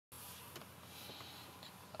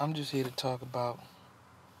I'm just here to talk about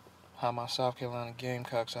how my South Carolina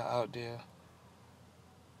Gamecocks are out there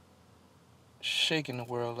shaking the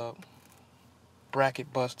world up.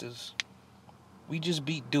 Bracket busters. We just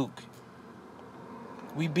beat Duke.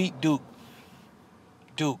 We beat Duke.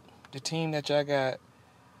 Duke, the team that y'all got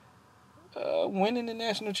winning the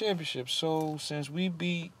national championship. So since we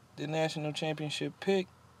beat the national championship pick,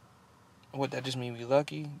 what that just mean we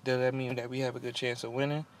lucky? Does that mean that we have a good chance of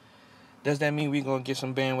winning? Does that mean we gonna get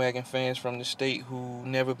some bandwagon fans from the state who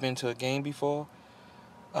never been to a game before?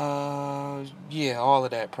 Yeah, all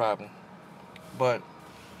of that probably. But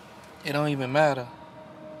it don't even matter,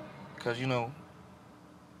 cause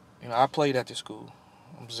I played at the school.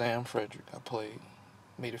 I'm Zam Frederick. I played,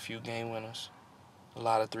 made a few game winners, a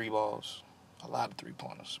lot of three balls, a lot of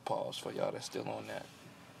 3-pointers. Pause for y'all that's still on that.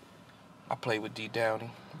 I played with D.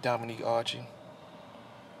 Downey, Dominique Archie,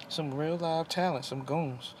 some real live talent, some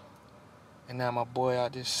goons. And now my boy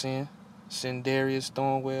out there, Darius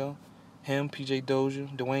Thornwell, him, PJ Dozier,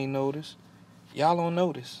 Dwayne Notice. Y'all don't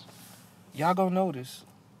notice. Y'all gonna notice.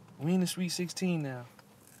 We in the Sweet 16 now.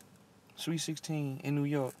 Sweet 16 in New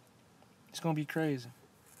York. It's gonna be crazy.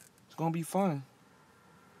 It's gonna be fun.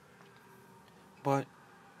 But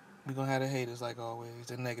we're gonna have the haters like always,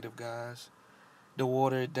 the negative guys, the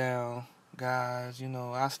water it down guys.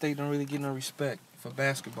 Our state don't really get no respect for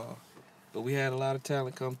basketball. But we had a lot of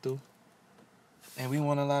talent come through. And we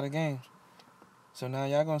won a lot of games. So now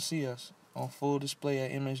y'all gonna see us on full display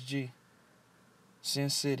at MSG. Sin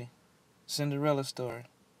City. Cinderella story.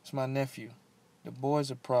 It's my nephew. The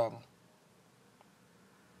boy's a problem.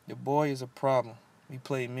 The boy is a problem. We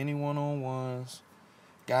played many one-on-ones,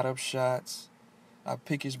 got up shots. I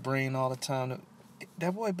pick his brain all the time.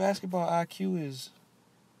 That boy basketball IQ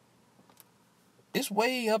it's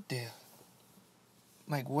way up there.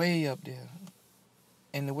 Like way up there.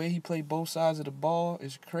 And the way he played both sides of the ball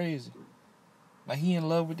is crazy. Like he in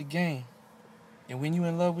love with the game. And when you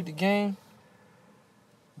in love with the game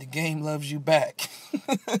loves you back.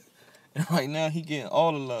 And right now he getting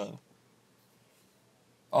all the love.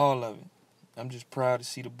 All of it. I'm just proud to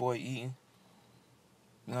see the boy eating.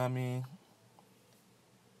 You know what I mean?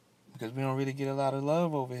 Because we don't really get a lot of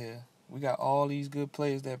love over here. We got all these good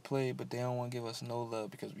players that play, but they don't want to give us no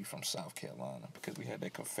love because we from South Carolina. Because we had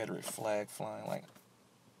that Confederate flag flying. Like,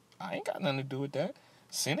 I ain't got nothing to do with that.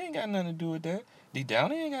 Sin ain't got nothing to do with that. D.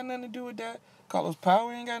 Downey ain't got nothing to do with that. Carlos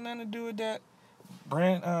Power ain't got nothing to do with that.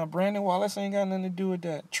 Brandon Wallace ain't got nothing to do with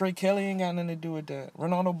that. Trey Kelly ain't got nothing to do with that.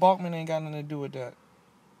 Ronaldo Balkman ain't got nothing to do with that.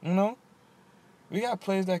 We got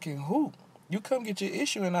players that can hoop. You come get your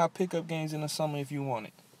issue in our pickup games in the summer if you want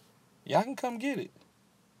it. Y'all can come get it.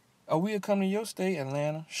 Or we'll come to your state,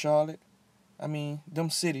 Atlanta, Charlotte. I mean,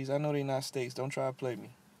 them cities. I know they not states. Don't try to play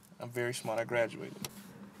me. I'm very smart. I graduated.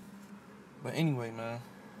 But anyway, man.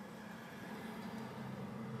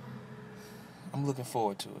 I'm looking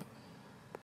forward to it.